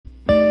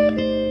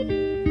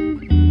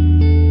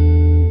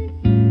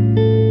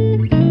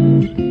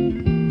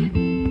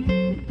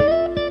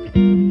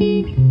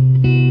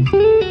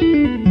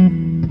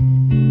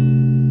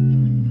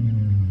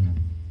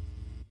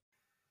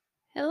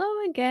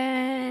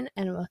everyone,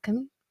 and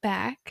welcome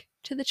back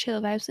to the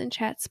Chill Vibes and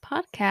Chats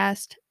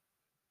podcast.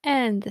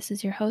 And this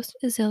is your host,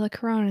 Azila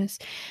Coronas.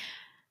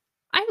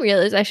 I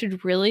realized I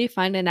should really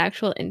find an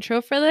actual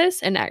intro for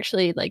this and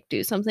actually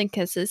do something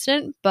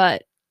consistent,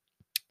 but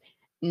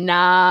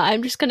nah,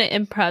 I'm just gonna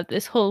improv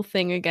this whole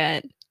thing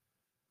again.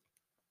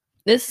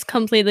 This is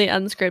completely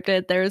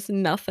unscripted. There's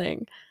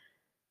nothing.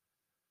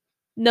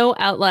 No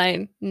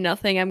outline,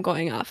 nothing I'm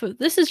going off of.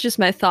 This is just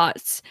my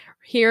thoughts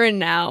here and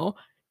now.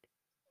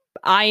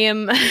 I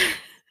am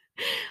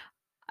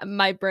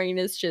my brain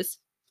is just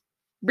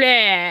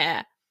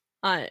bleh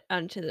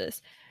onto this.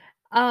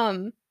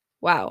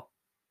 Wow.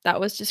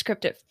 That was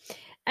descriptive.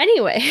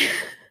 Anyway.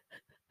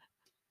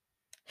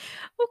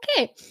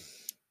 Okay.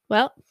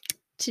 Well,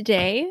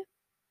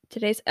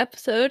 today's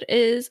episode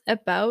is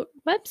about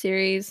web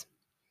series.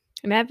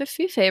 And I have a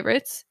few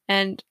favorites,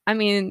 and I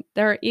mean,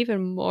 there are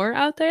even more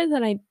out there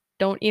that I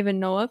don't even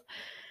know of.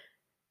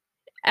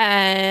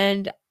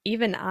 And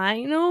even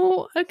I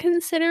know a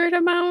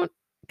considerable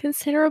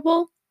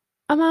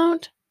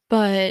amount,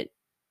 but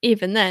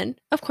even then,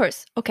 of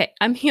course, okay,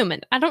 I'm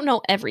human. I don't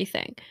know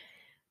everything.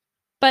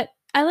 But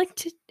I like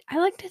to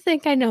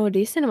think I know a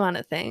decent amount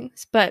of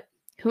things, but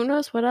who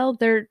knows what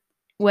other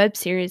web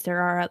series there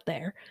are out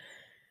there.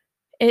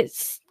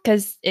 It's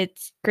because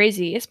it's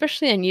crazy,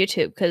 especially on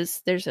YouTube,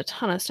 because there's a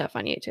ton of stuff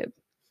on YouTube.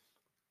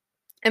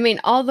 I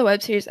mean, all the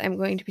web series I'm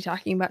going to be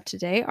talking about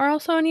today are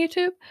also on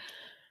YouTube.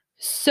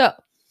 So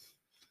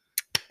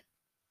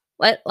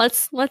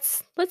let's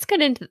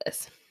get into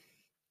this.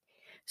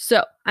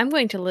 So I'm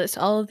going to list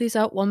all of these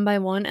out one by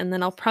one, and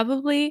then I'll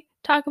probably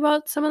talk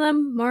about some of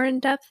them more in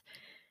depth,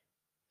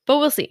 but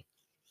we'll see.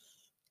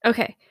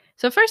 Okay,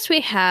 so first we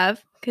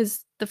have,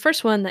 because the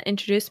first one that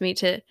introduced me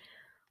to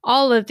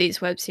all of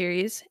these web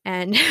series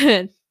and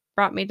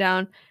brought me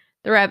down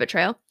the rabbit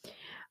trail,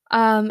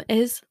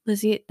 is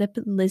the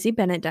Lizzie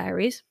Bennet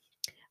Diaries.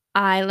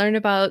 I learned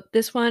about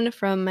this one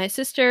from my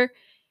sister.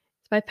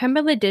 It's by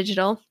Pemberley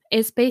Digital.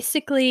 It's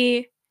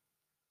basically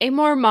a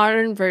more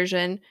modern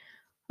version,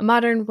 a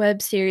modern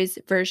web series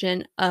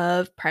version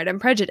of Pride and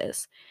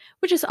Prejudice,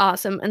 which is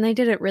awesome, and they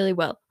did it really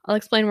well. I'll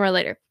explain more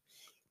later.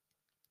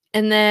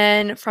 And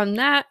then from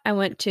that, I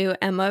went to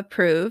Emma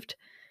Approved,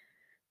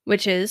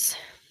 which is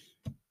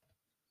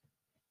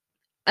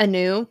a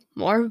new,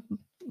 more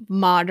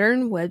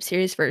modern web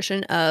series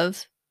version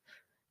of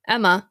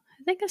Emma.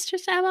 I think it's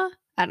just Emma.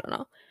 I don't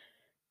know.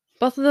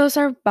 Both of those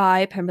are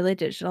by Pemberley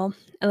Digital,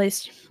 at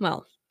least,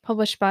 well,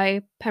 published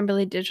by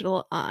Pemberley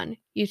Digital on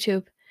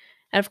YouTube.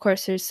 And of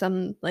course, there's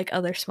some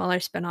other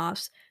smaller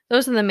spin-offs.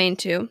 Those are the main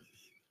two.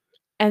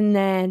 And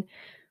then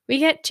we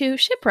get to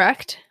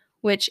Shipwrecked,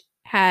 which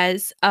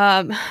has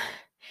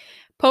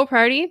Poe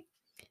Party.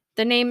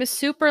 The name is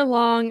super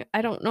long.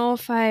 I don't know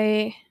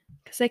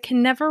because I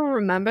can never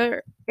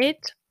remember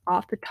it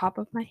off the top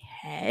of my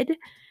head.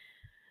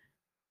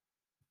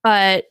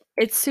 But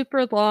it's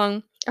super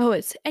long. Oh,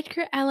 it's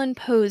Edgar Allan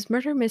Poe's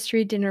Murder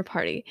Mystery Dinner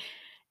Party.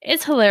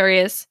 It's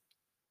hilarious.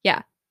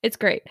 Yeah, it's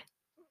great.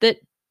 That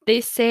they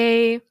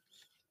say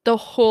the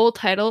whole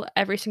title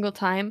every single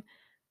time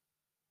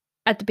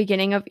at the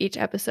beginning of each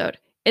episode.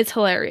 It's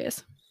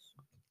hilarious.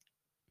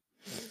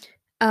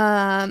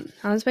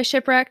 Hounds by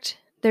Shipwrecked.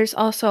 There's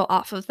also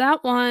off of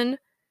that one,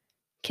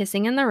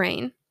 Kissing in the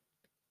Rain,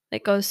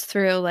 that goes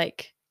through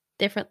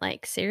different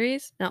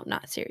series. No,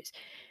 not series.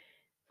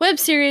 Web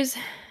series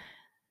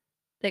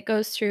that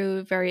goes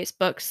through various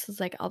books,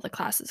 all the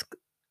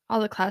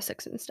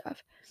classics and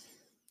stuff.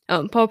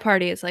 Poe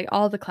Party is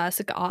all the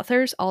classic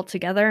authors all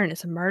together, and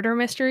it's a murder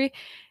mystery,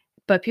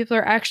 but people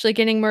are actually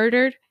getting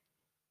murdered.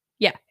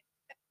 Yeah,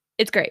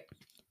 it's great.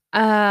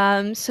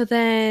 So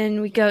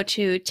then we go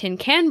to Tin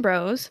Can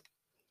Bros,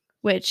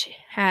 which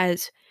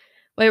has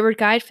Wayward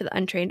Guide for the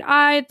Untrained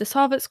Eye, The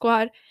Solve It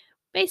Squad,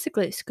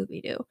 basically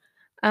Scooby-Doo,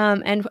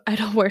 and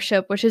Idol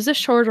Worship, which is a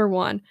shorter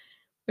one,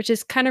 which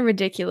is kind of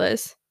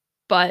ridiculous,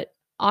 but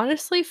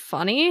honestly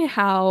funny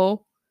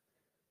how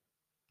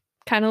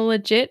kind of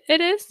legit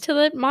it is to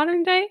the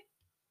modern day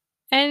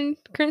and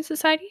current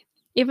society,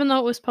 even though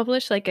it was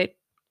published a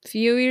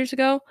few years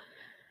ago.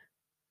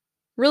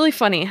 Really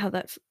funny how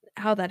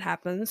that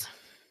happens.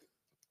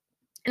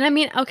 And I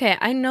mean, okay,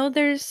 I know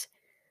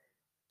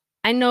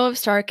of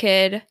Star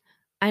Kid,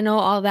 I know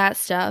all that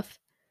stuff,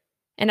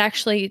 and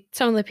actually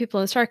some of the people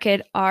in Star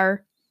Kid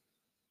are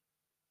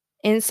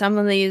in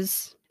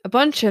a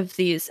bunch of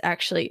these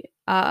actually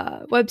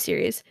web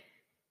series,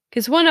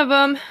 because one of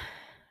them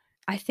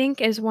I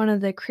think is one of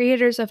the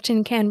creators of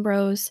Tin Can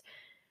Bros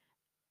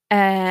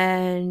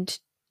and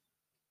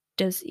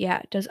does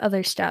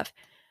other stuff.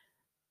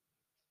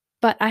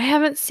 But I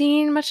haven't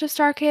seen much of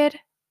Star Kid.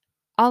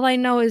 All I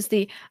know is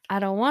I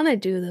don't want to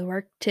do the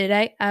work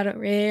today. I don't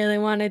really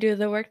want to do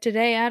the work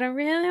today. I don't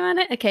really want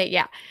to. Okay,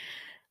 yeah.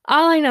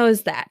 All I know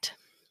is that.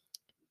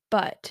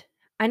 But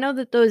I know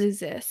that those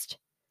exist,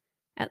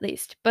 at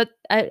least. But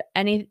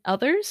any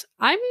others?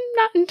 I'm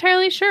not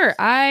entirely sure.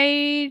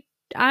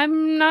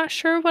 I'm not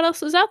sure what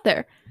else is out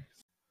there.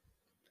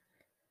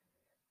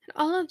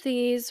 All of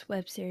these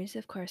web series,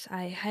 of course,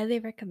 I highly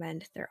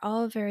recommend. They're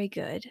all very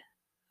good.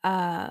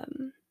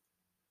 Um,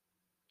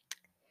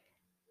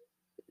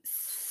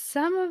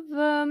 some of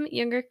them,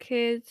 younger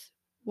kids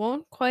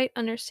won't quite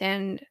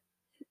understand.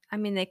 I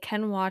mean, they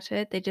can watch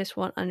it, they just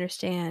won't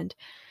understand.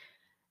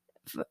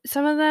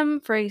 Some of them,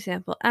 for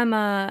example,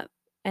 Emma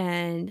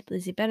and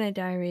Lizzie Bennet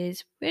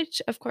Diaries,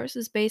 which of course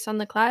is based on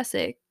the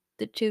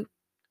two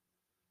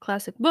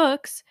classic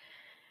books.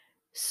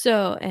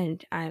 So,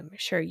 and I'm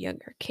sure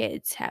younger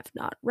kids have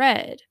not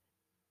read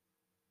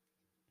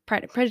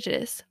Pride and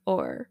Prejudice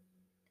or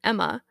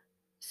Emma.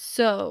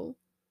 So,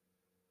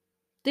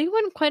 they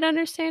wouldn't quite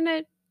understand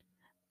it.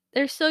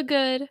 They're still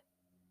good.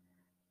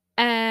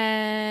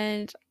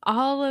 And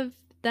all of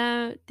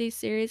these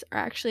series are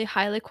actually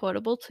highly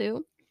quotable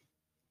too.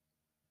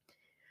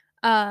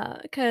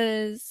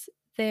 Because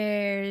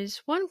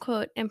there's one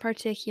quote in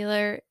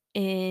particular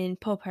in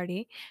Poe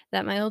Party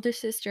that my older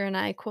sister and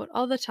I quote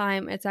all the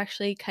time. It's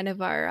actually kind of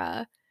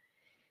our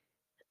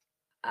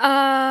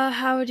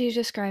how would you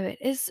describe it?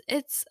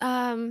 It's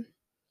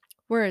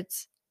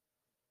words.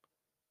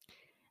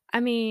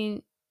 I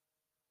mean,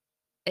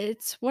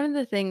 it's one of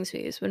the things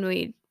we use when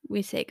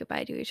we say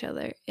goodbye to each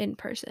other in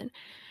person.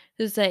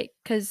 It's like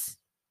because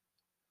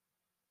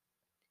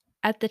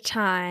at the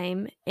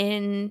time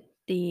in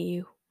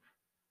the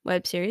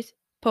web series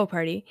Poe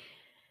Party,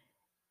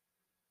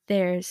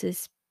 there's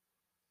this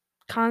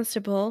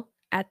constable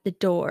at the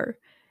door,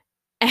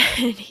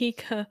 and he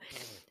go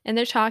and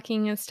they're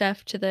talking and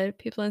stuff to the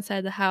people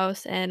inside the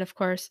house, and of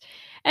course,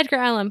 Edgar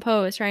Allan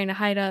Poe is trying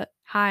to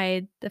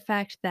hide the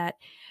fact that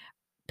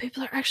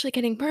people are actually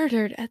getting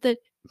murdered at the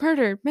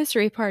murder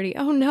mystery party.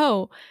 Oh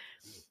no!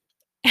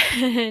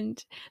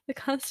 And the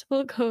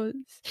constable goes,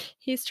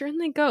 he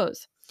sternly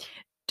goes,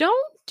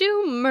 "Don't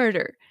do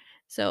murder."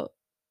 So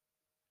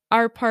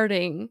our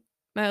parting,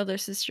 my older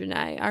sister and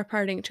I, our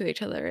parting to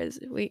each other is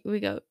we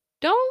go,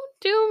 "Don't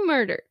do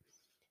murder."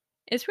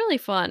 It's really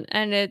fun,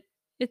 and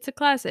it's a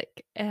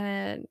classic,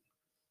 and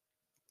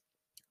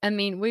I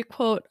mean, we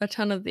quote a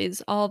ton of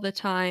these all the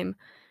time,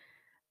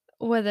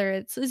 whether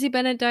it's Lizzie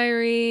Bennet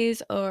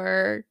Diaries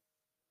or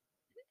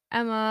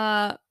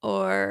Emma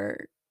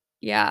or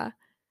yeah,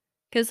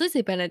 because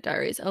Lizzie Bennet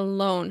Diaries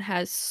alone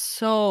has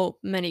so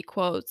many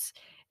quotes.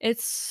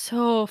 It's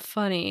so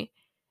funny.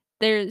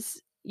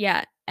 There's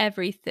yeah,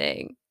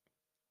 everything.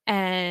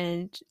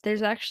 And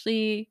there's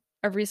actually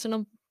a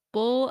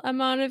reasonable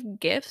amount of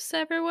gifts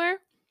everywhere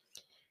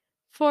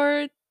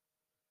for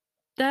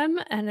them,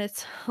 and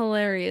it's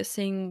hilarious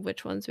seeing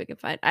which ones we can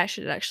find. I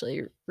should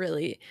actually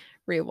really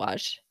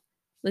rewatch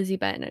Lizzie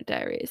Bennet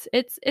Diaries.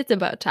 It's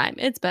about time.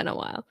 It's been a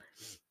while.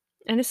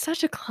 And it's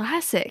such a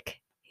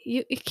classic.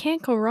 You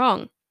can't go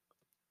wrong.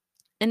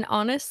 And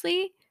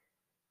honestly,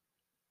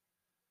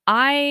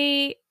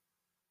 I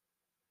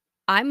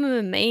I'm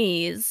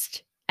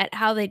amazed at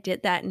how they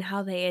did that and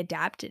how they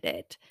adapted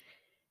it.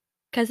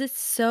 'Cause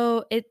it's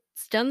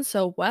done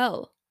so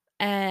well.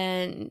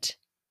 And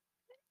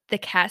the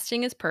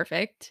casting is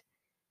perfect.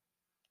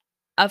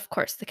 Of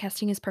course, the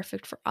casting is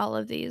perfect for all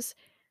of these.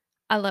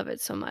 I love it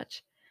so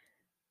much.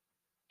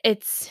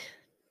 It's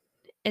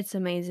it's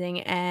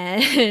amazing,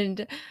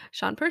 and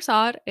Sean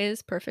Prasad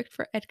is perfect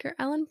for Edgar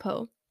Allan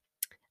Poe.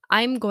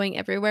 I'm going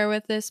everywhere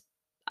with this.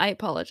 I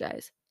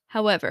apologize.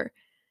 However,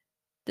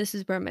 this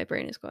is where my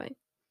brain is going.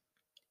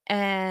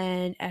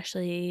 And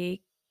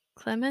Ashley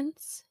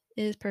Clements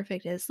is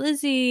perfect as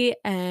Lizzie,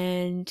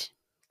 and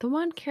the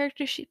one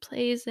character she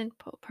plays in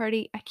Poe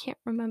Party, I can't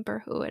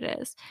remember who it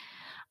is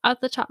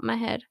off the top of my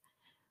head.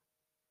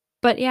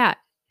 But yeah,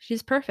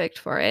 she's perfect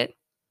for it.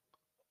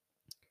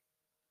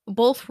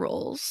 Both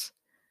roles.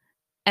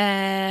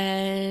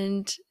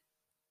 And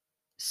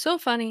so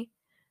funny,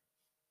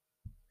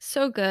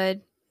 so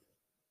good,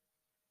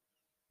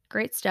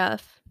 great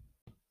stuff.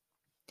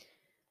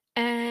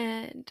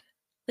 And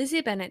Lizzie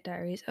Bennet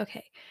Diaries.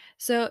 Okay,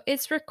 so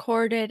it's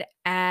recorded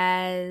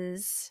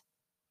as,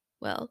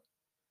 well,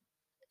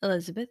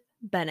 Elizabeth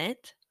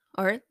Bennet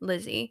or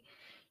Lizzie.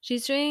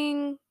 She's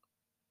making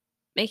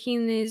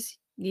these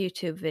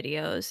YouTube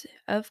videos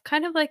of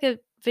kind of like a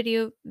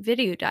video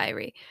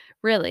diary,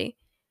 really.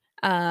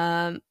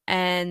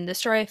 And the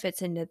story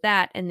fits into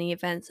that and the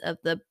events of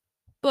the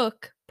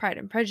book Pride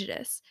and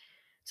Prejudice.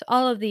 So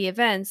all of the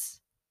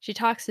events she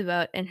talks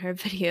about in her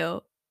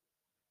video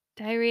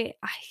diary,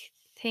 I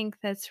think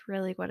that's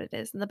really what it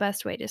is and the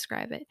best way to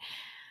describe it.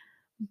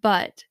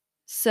 But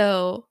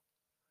so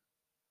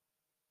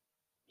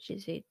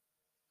she's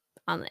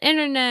on the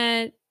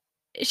internet.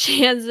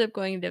 She ends up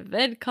going to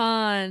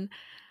VidCon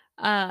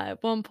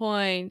at one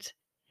point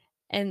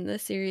in the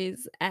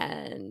series,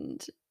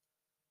 and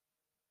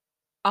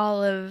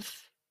all of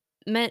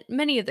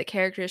many of the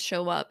characters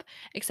show up,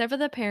 except for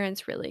the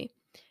parents. Really,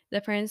 the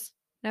parents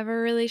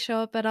never really show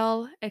up at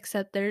all,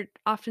 except they're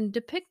often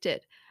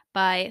depicted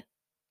by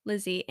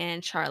Lizzie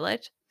and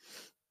Charlotte.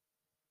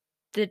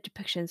 The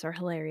depictions are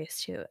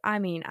hilarious too. I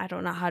mean, I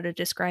don't know how to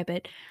describe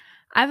it.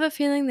 I have a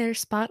feeling they're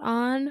spot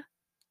on,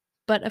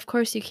 but of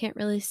course you can't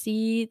really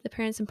see the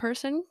parents in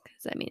person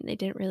because I mean they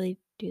didn't really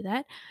do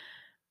that.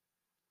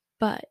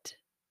 But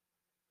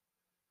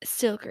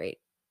still great.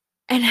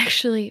 And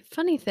actually,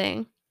 funny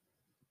thing,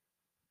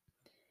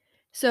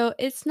 so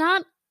it's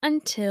not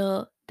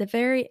until the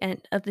very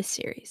end of the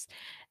series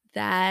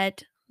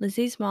that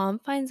Lizzie's mom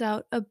finds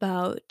out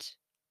about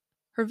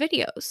her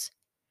videos.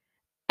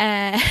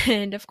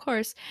 And of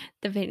course,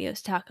 the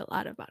videos talk a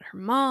lot about her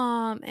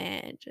mom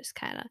and just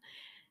kind of,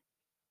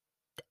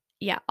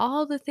 yeah,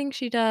 all the things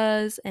she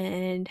does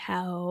and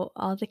how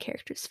all the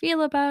characters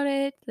feel about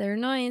it, their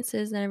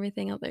annoyances and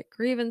everything, all their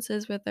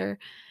grievances with her.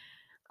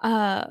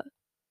 Uh,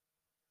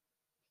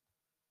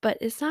 but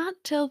it's not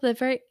till the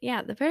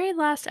very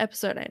last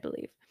episode, I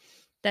believe,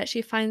 that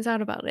she finds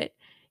out about it.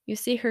 You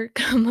see her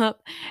come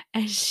up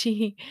and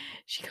she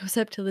goes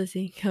up to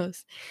Lizzie and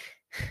goes,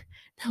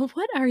 "Now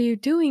what are you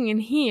doing in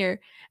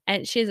here?"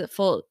 And she has a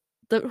full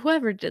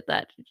whoever did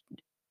that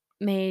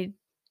made,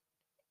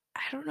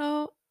 I don't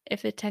know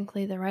if it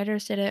technically the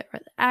writers did it or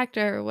the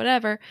actor or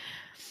whatever.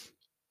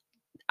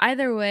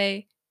 Either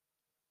way,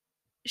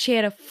 she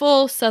had a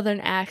full southern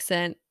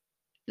accent,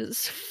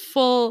 just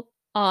full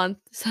on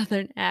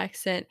southern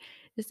accent,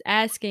 just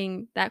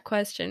asking that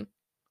question.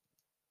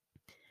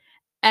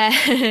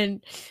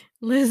 And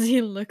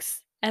Lizzie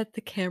looks at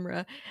the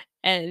camera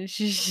and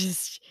she's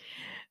just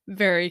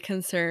very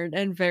concerned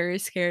and very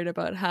scared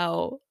about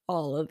how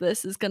all of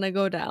this is going to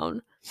go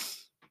down.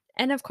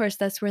 And of course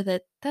that's where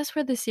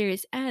the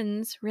series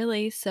ends,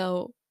 really.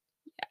 So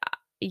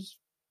y-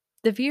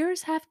 the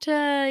viewers have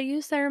to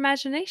use their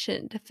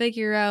imagination to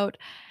figure out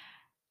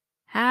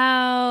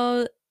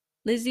how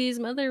Lizzie's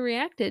mother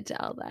reacted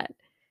to all that.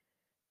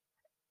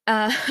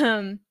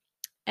 Um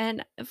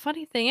and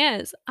funny thing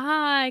is,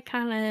 I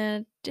kind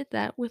of did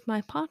that with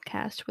my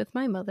podcast with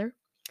my mother.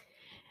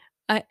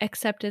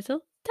 Except it's a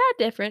tad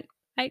different.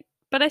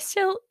 But I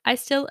still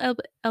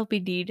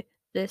LBD'd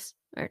this,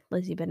 or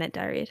Lizzie Bennett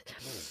Diaries,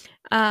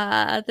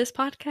 this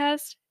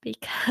podcast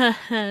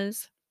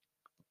because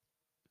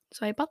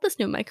so I bought this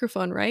new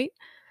microphone, right?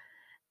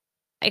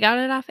 I got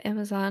it off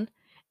Amazon.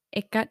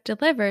 It got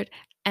delivered,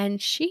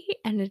 and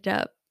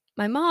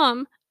my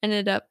mom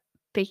ended up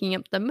picking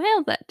up the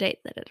mail that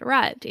date that it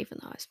arrived, even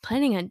though I was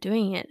planning on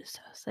doing it. So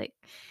I was like,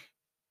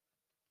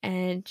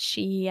 and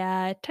she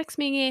texted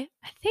me,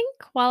 I think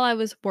while I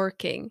was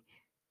working.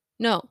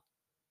 No,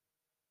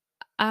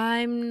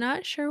 I'm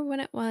not sure when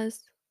it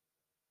was,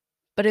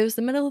 but it was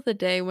the middle of the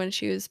day when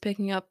she was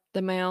picking up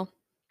the mail,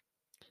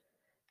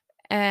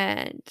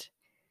 and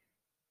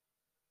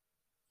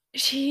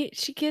she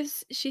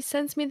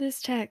sends me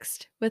this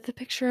text with a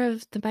picture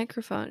of the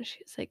microphone.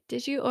 She's like,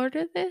 "Did you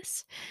order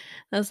this?"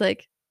 I was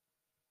like,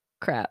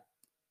 "Crap."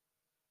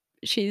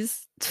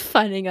 She's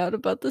finding out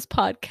about this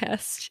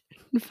podcast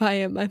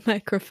via my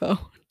microphone.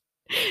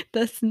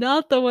 That's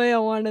not the way I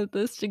wanted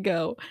this to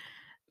go.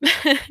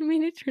 I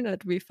mean, it turned out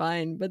to be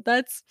fine, but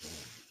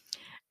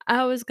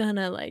I was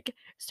gonna like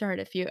start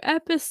a few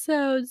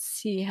episodes,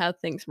 see how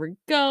things were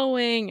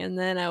going, and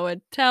then I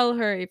would tell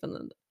her,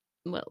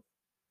 well,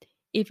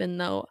 even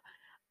though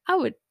I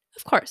would,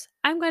 of course,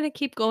 I'm gonna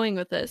keep going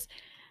with this.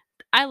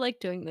 I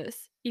like doing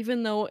this,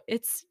 even though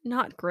it's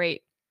not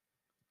great.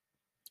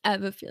 I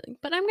have a feeling,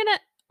 but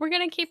we're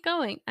gonna keep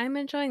going. I'm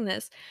enjoying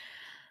this.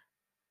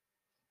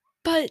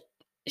 But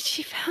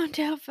she found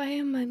out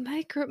via my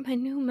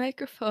new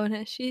microphone,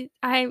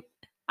 and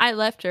I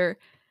left her.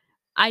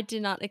 I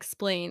did not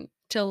explain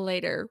till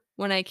later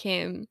when I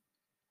came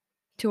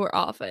to her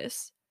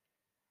office.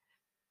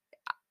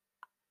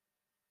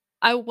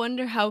 I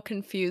wonder how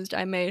confused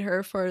I made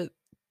her for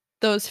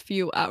those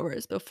few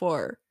hours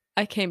before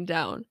I came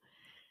down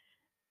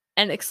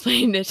and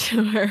explained it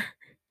to her.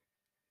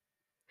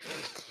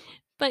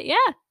 But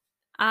yeah,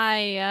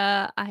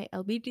 I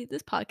LBD'd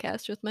this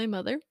podcast with my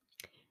mother.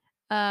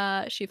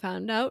 She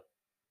found out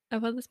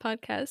about this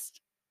podcast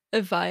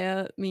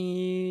via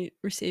me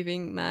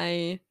receiving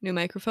my new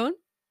microphone.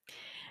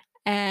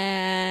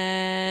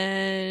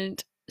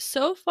 And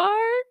so far,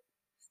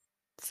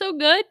 so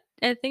good.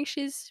 I think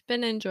she's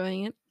been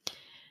enjoying it.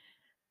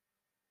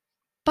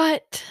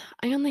 But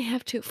I only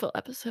have 2 full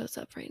episodes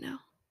up right now.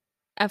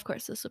 Of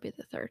course, this will be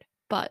the 3rd.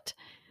 But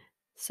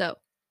so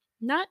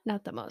not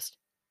the most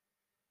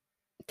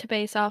to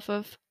base off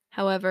of.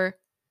 However,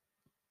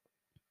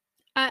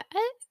 I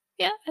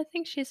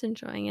think she's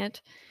enjoying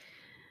it.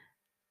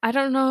 I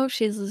don't know if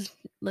she's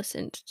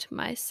listened to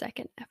my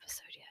 2nd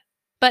episode yet.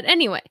 But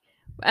anyway,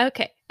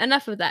 okay,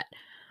 enough of that.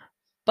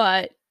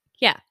 But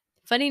yeah,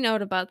 funny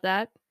note about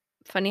that.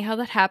 Funny how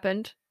that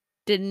happened.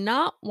 Did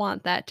not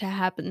want that to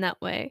happen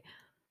that way,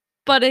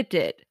 but it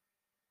did.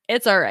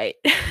 It's all right.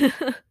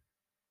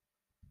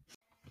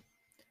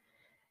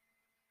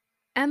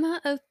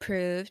 Emma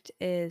Approved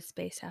is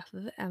based off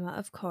of Emma,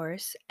 of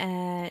course,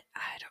 and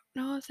I don't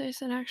know if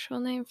there's an actual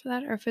name for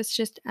that or if it's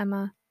just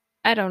Emma.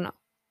 I don't know.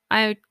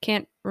 I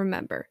can't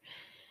remember.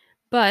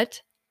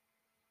 But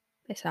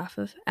based off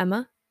of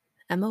Emma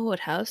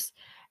Woodhouse.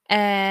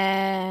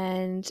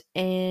 And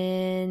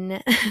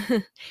in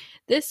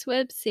this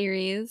web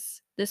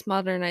series, this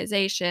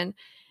modernization,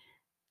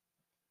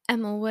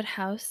 Emma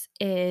Woodhouse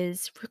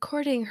is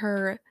recording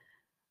her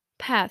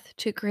path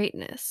to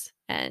greatness,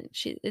 and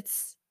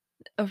it's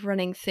a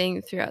running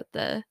thing throughout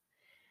the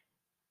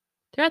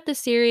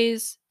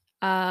series,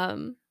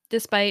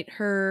 despite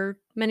her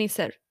many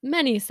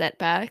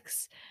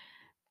setbacks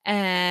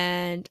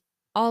and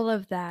all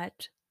of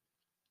that.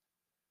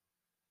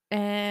 And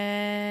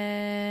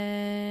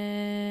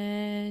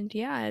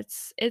yeah,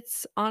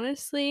 it's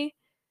honestly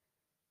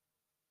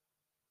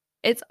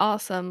it's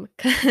awesome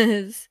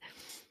because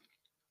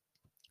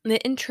the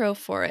intro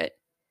for it,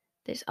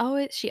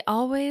 she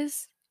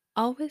always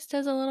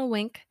does a little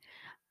wink.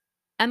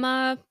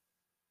 Emma,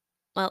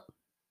 well,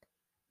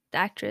 the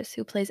actress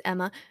who plays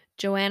Emma,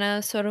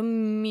 Joanna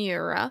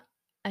Sotomura,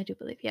 I do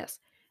believe, yes.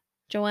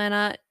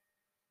 Joanna,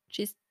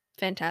 she's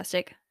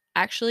fantastic.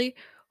 Actually,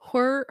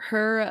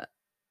 her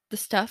the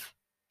stuff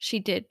she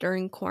did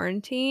during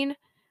quarantine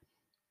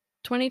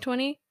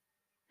 2020,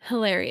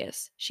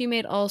 hilarious. She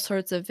made all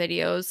sorts of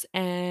videos,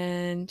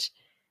 and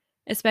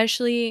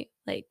especially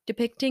like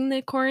depicting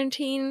the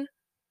quarantine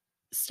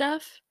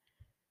stuff.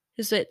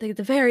 Is it like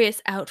the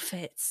various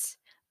outfits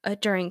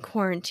during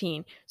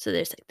quarantine? So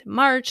there's like the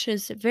March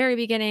is the very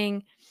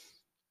beginning,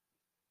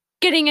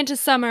 getting into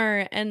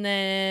summer, and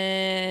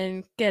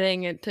then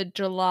getting into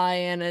July,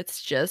 and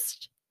it's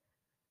just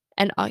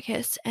and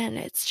August, and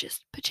it's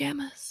just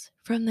pajamas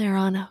from there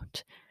on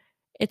out.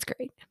 It's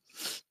great.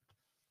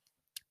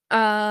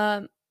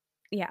 Um,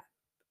 yeah,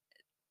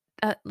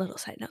 a little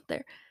side note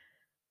there.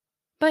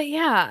 But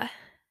yeah,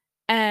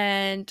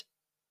 and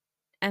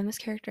Emma's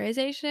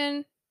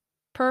characterization,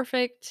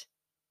 perfect.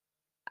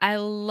 I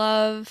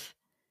love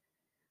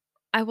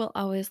I will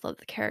always love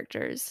the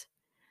characters.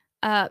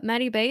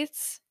 Maddie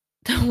Bates,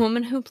 the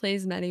woman who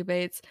plays Maddie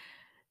Bates,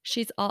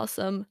 she's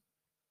awesome.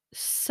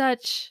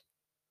 Such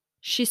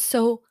she's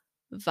so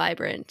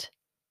vibrant.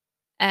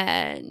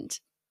 And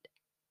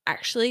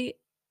actually,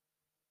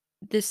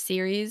 this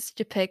series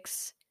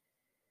depicts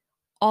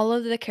all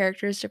of the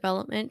characters'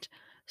 development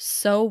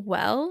so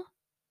well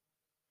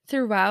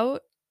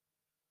throughout,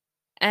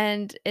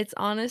 and it's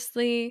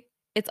honestly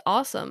it's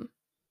awesome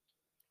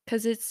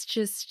because it's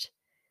just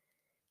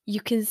you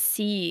can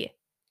see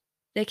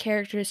the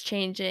characters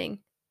changing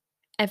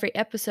every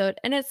episode,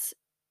 and it's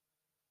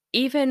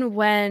even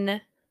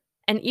when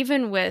and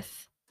even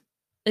with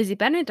Lizzie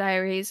Bennet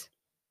Diaries,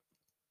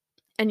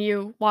 and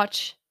you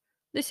watch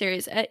the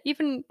series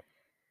even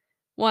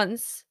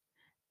once,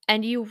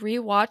 and you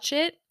rewatch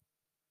it,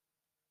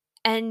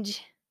 and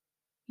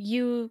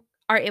you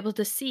are able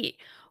to see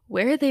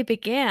where they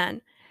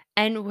began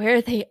and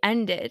where they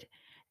ended,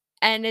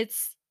 and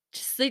it's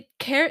just the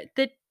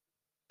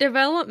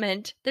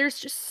development. There's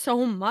just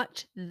so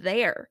much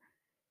there.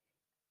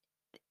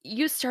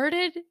 You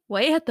started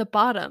way at the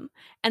bottom,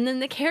 and then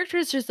the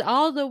characters just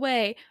all the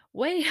way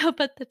up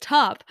at the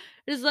top.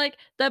 It's like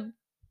the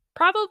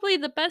probably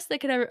the best they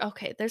could ever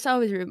okay, there's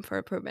always room for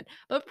improvement,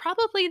 but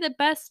probably the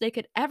best they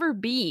could ever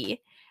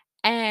be,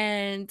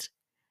 and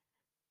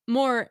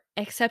more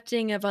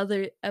accepting of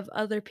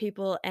other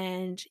people,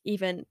 and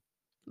even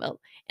well,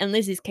 in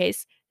Lizzie's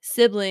case,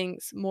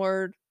 siblings,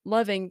 more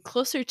loving,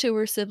 closer to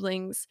her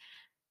siblings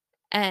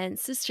and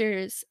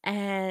sisters,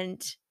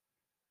 and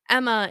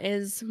Emma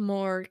is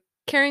more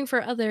caring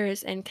for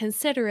others and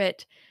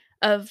considerate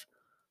of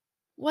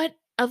what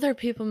other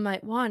people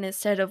might want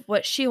instead of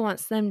what she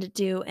wants them to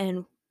do,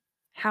 and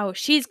how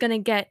she's going to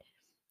get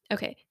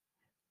okay,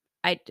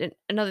 I did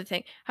another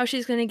thing. How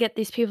she's going to get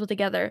these people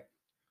together.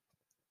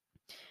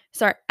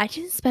 Sorry, I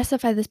didn't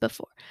specify this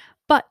before.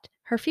 But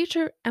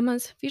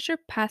Emma's future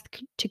path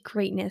to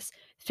greatness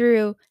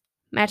through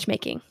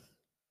matchmaking.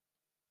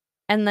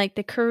 And like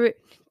the career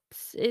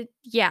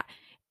yeah,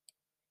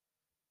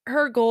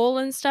 her goal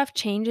and stuff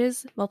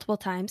changes multiple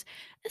times.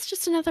 It's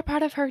just another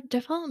part of her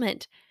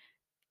development,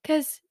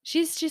 cuz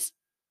she's just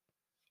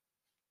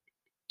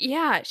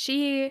yeah,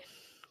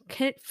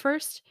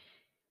 first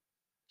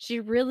she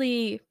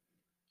really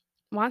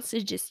wants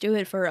to just do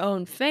it for her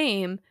own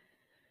fame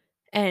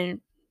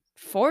and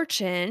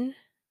fortune,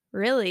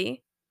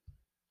 really,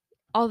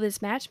 all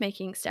this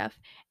matchmaking stuff.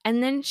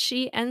 And then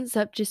she ends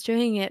up just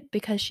doing it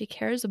because she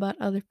cares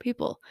about other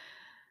people.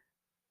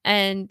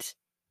 And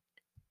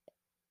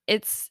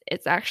it's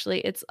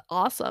actually it's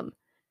awesome.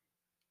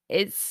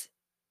 It's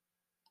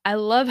I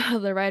love how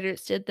the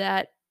writers did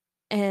that,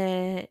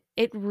 and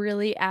it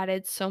really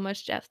added so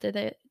much depth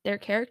to their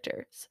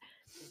characters,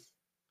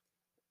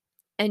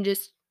 and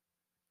just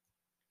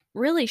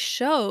really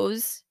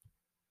shows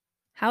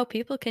how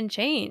people can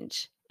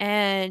change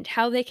and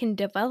how they can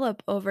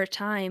develop over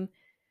time,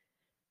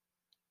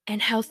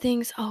 and how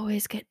things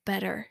always get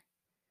better.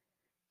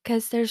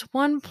 Cuz there's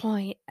one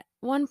point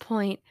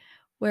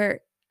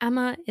where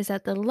Emma is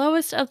at the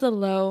lowest of the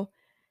low,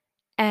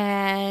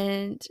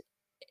 and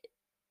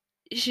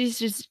she's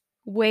just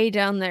way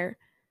down there.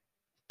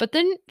 But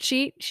then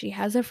she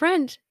has a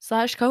friend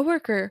slash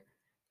coworker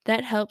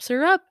that helps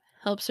her up,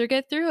 helps her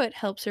get through it,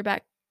 helps her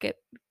get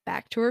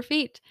back to her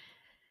feet.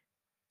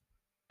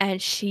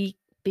 And she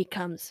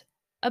becomes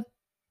a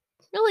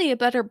really a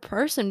better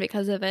person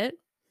because of it.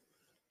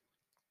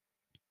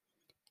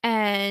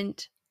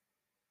 and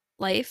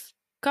life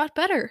got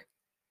better.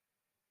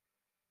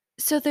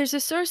 So there's a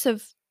source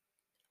of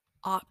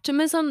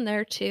optimism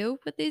there too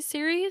with these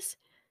series.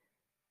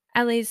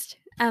 At least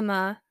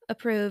Emma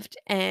approved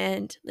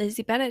and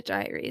Lizzie Bennet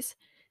Diaries.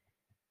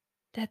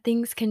 That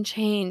things can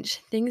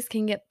change, things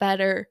can get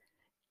better.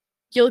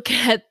 You'll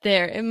get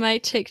there. It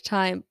might take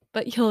time,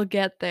 but you'll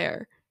get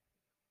there.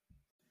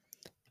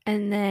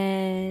 And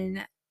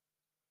then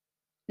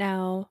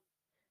now,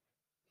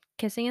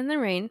 Kissing in the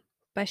Rain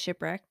by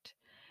Shipwrecked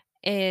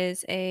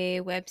is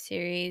a web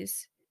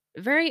series,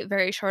 very,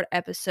 very short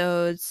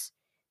episodes.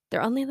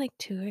 They're only like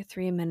 2 or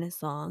 3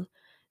 minutes long.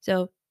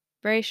 So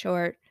very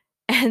short.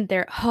 And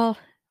they're all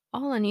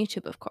on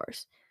YouTube, of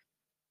course.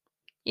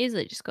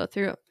 Easily just go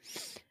through.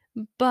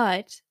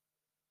 But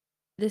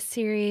this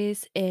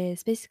series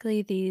is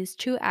basically these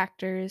two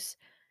actors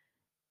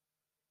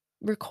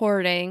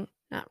recording,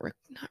 not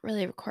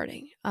really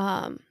recording.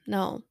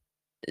 No.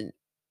 uh,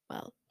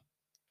 Well,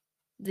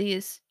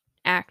 these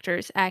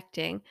actors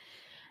acting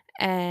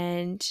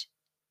and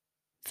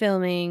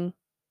filming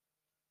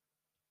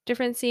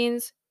different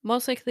scenes,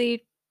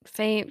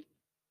 fame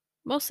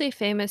mostly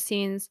famous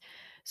scenes.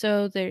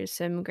 So there's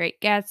some Great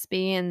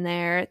Gatsby in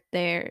there.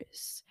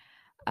 There's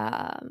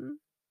um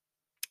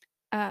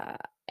uh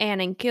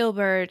Anne and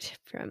Gilbert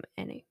from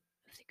Annie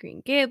of the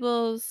Green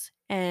Gables,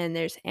 and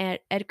there's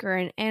Edgar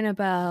and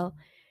Annabelle,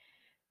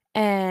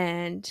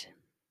 and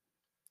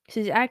so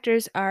these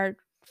actors are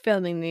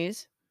filming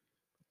these,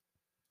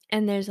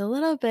 and there's a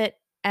little bit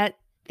at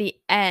the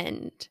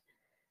end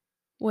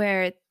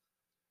where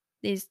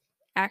these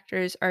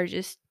actors are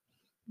just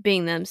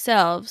being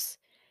themselves,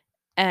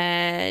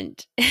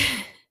 and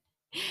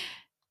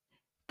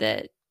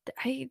the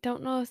I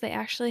don't know if they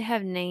actually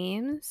have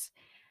names,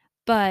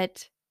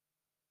 but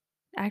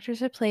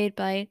actors are played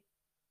by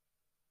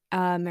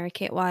Mary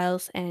Kate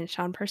Wiles and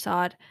Sean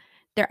Prasad.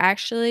 They're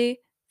actually,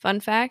 fun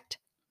fact,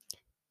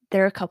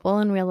 they're a couple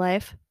in real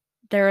life.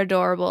 They're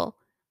adorable.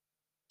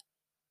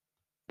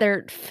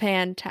 They're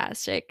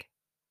fantastic.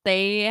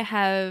 They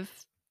have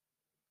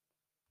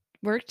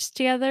worked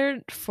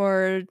together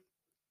for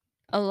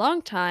a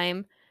long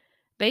time.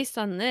 Based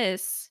on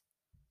this,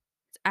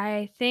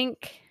 I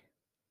think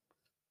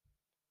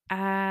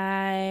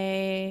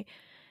because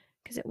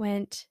it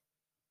went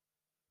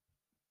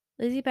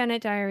Lizzie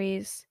Bennet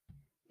Diaries,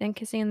 then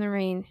Kissing in the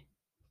Rain,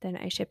 then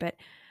I Ship It.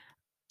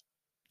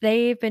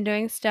 They've been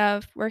doing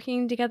stuff,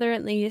 working together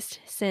at least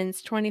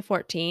since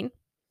 2014,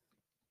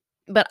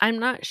 but I'm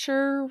not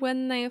sure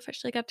when they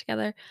officially got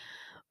together.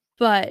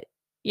 But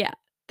yeah,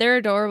 they're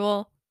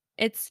adorable.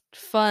 It's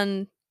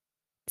fun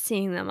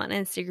seeing them on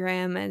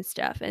Instagram and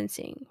stuff and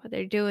seeing what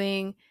they're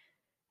doing.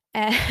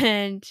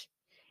 And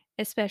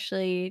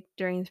especially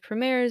during the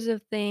premieres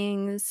of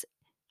things,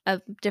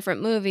 of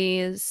different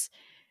movies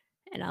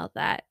and all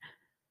that.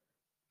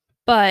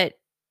 But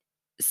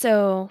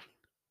so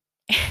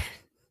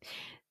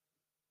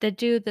the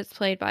dude that's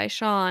played by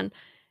Sean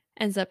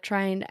ends up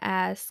trying to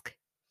ask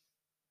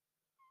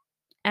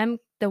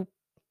the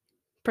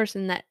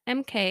person that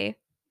MK,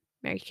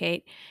 Mary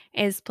Kate,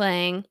 is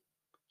playing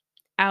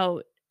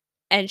out,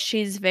 and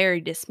she's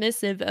very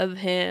dismissive of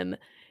him,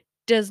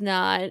 does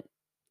not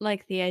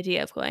like the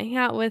idea of going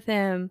out with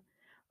him,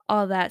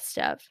 all that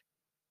stuff.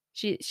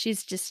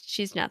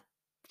 She's not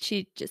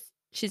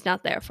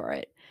there for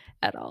it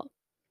at all.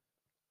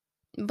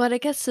 But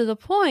it gets to the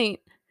point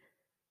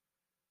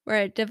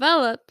where it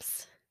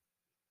develops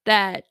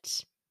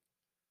that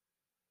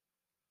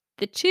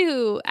the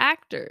two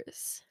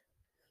actors,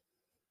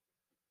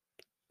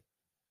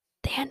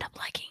 they end up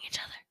liking each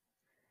other.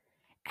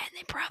 And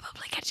they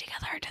probably get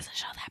together. It doesn't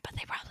show that, but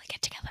they probably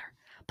get together.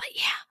 But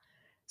yeah.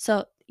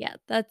 So yeah,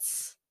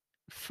 that's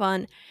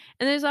fun.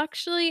 And there's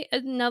actually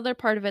another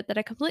part of it that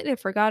I completely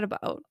forgot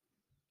about.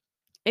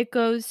 It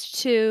goes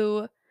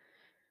to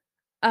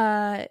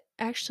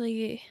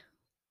actually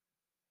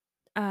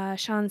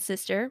Sean's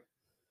sister.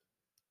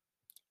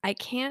 I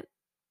can't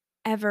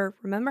ever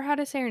remember how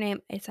to say her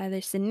name. It's either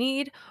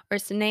Sinead or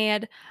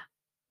Sinead.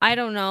 I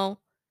don't know.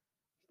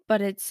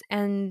 But it's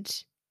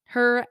and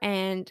her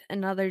and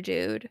another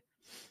dude.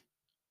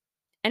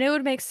 And it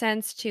would make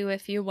sense too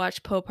if you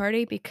watch Poe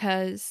Party,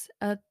 because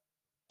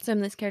some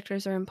of these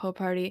characters are in Poe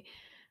Party.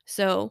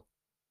 So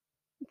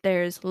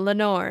there's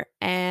Lenore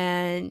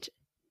and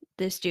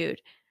this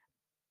dude.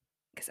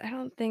 Because I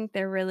don't think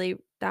that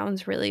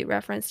one's really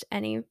referenced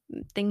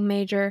anything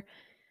major.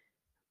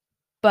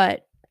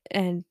 But,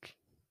 and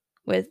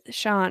with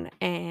Sean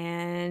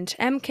and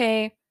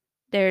MK,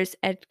 there's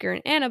Edgar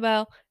and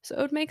Annabelle. So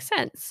it would make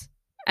sense.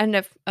 And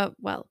if,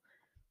 well,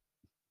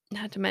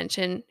 not to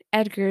mention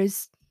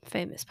Edgar's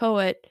famous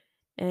poet,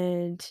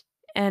 and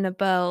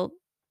Annabelle,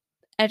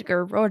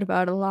 Edgar wrote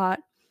about a lot.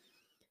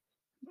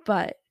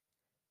 But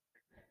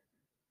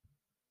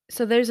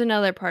so there's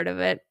another part of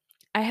it.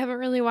 I haven't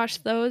really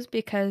watched those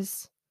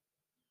because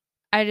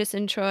I just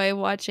enjoy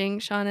watching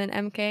Sean and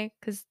MK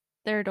because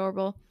they're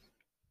adorable.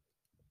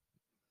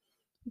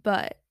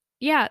 But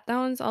yeah, that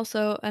one's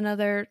also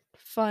another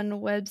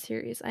fun web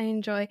series I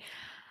enjoy.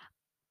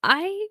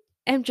 I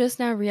am just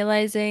now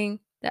realizing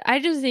that I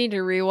just need to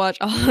rewatch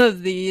all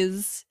of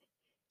these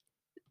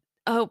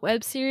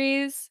web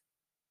series.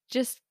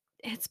 Just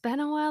it's been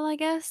a while, I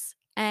guess,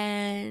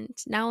 and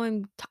now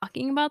I'm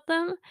talking about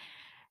them.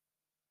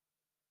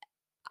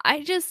 I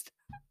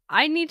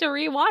need to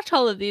rewatch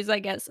all of these, I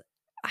guess.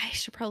 I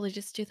should probably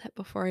just do that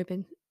before I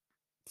even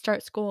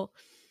start school.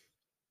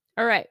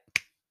 All right.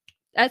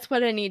 That's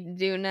what I need to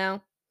do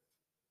now.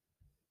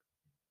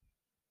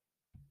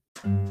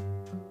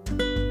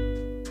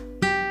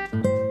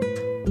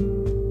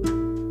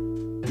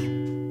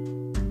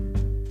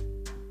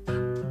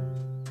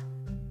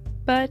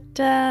 But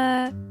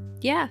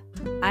yeah,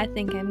 I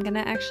think I'm gonna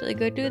actually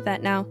go do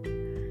that now.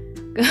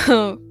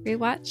 Go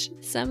rewatch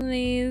some of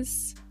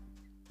these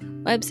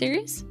web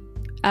series.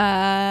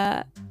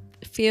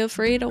 Feel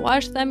free to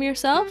watch them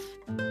yourself.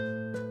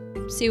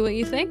 See what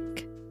you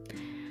think.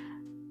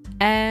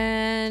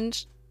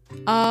 And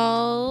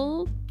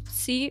I'll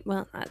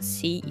not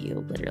see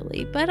you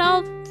literally, but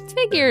I'll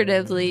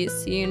figuratively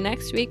see you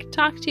next week.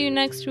 Talk to you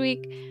next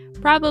week.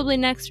 Probably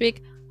next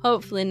week.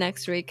 Hopefully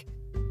next week.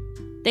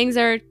 Things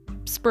are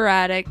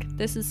sporadic.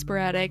 This is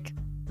sporadic.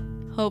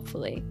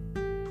 Hopefully.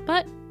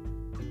 But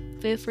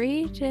feel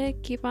free to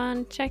keep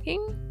on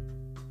checking.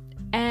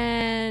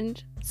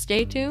 And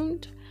stay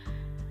tuned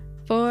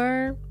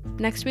for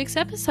next week's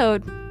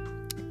episode.